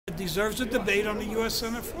deserves a debate on the U.S.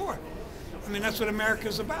 Senate floor. I mean, that's what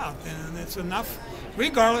America's about, and it's enough.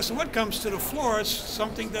 Regardless of what comes to the floor, it's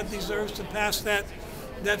something that deserves to pass that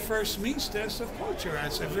first means test of cloture.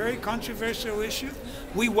 It's a very controversial issue.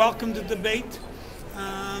 We welcome the debate.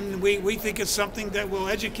 We think it's something that will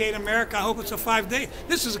educate America. I hope it's a 5-day.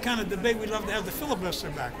 This is the kind of debate we'd love to have the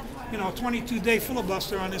filibuster back. You know, a 22-day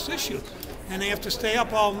filibuster on this issue. And they have to stay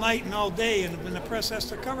up all night and all day, and the press has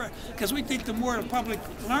to cover it. Because we think the more the public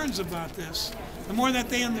learns about this, the more that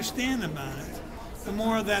they understand about it, the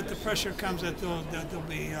more that the pressure comes that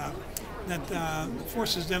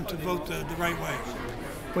forces them to vote the right way.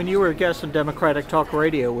 When you were a guest on Democratic Talk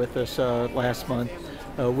Radio with us last month,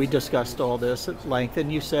 we discussed all this at length,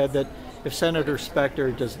 and you said that if Senator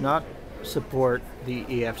Specter does not support the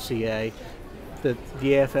EFCA, that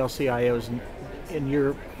the AFL-CIO is, in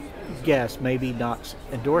your guess, maybe not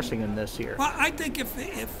endorsing him this year. Well, I think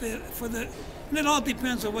and it all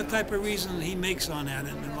depends on what type of reason he makes on that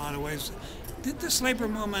in a lot of ways. This labor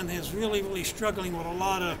movement is really struggling with a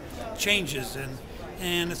lot of changes,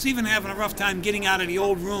 and it's even having a rough time getting out of the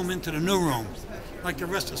old room into the new room, like the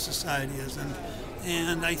rest of society is.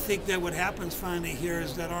 And I think that what happens finally here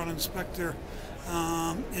is that Arlen Specter,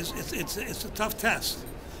 it's a tough test.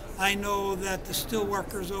 I know that the steel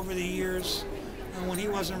workers over the years, when he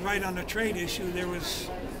wasn't right on the trade issue, there was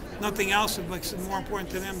nothing else that makes it more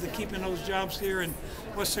important to them than keeping those jobs here in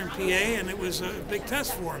Western PA, and it was a big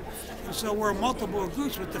test for him. And so we're multiple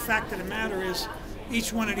groups, but the fact of the matter is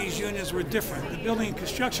each one of these unions were different. The building and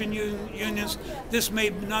construction unions, this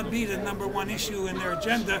may not be the #1 issue in their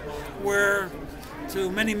agenda, where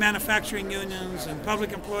to many manufacturing unions and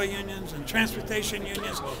public employee unions and transportation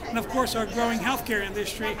unions, and of course our growing healthcare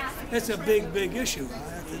industry, it's a big issue, I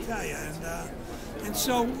have to tell you. And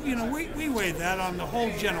so, you know, we weigh that on the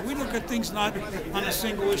whole general. We look at things not on a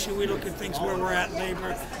single issue. We look at things where we're at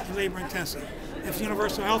labor intensive. If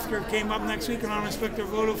universal health care came up next week and Arlen Specter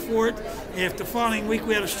voted for it, if the following week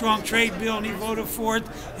we had a strong trade bill and he voted for it,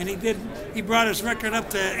 and he brought his record up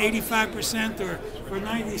to 85% or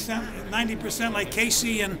 90% like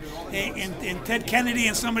Casey and Ted Kennedy,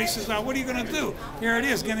 and somebody says, oh, what are you going to do? Here it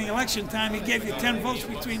is, getting election time. He gave you 10 votes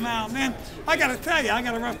between now and then. I got to tell you, I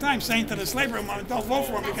got a rough time saying to this labor movement, don't vote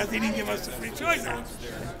for him because he didn't give us the free choice.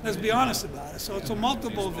 Let's be honest about it. So it's a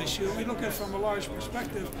multiple issue. We look at it from a large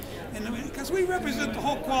perspective, and because we represent the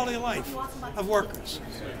whole quality of life of workers.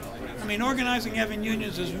 I mean, organizing, having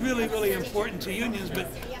unions is really important to unions, but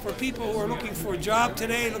for people who are looking for a job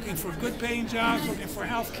today, looking for good paying jobs, looking for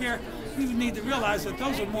health care, we need to realize that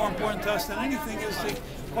those are more important to us than anything is the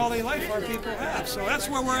quality of life our people have. So that's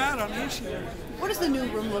where we're at on the issue. What does the new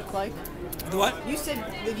room look like? The what? You said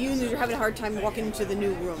the unions are having a hard time walking into the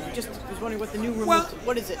new room. Just was wondering what the new room is.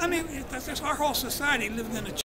 What is it? I mean, that's our whole society lived in a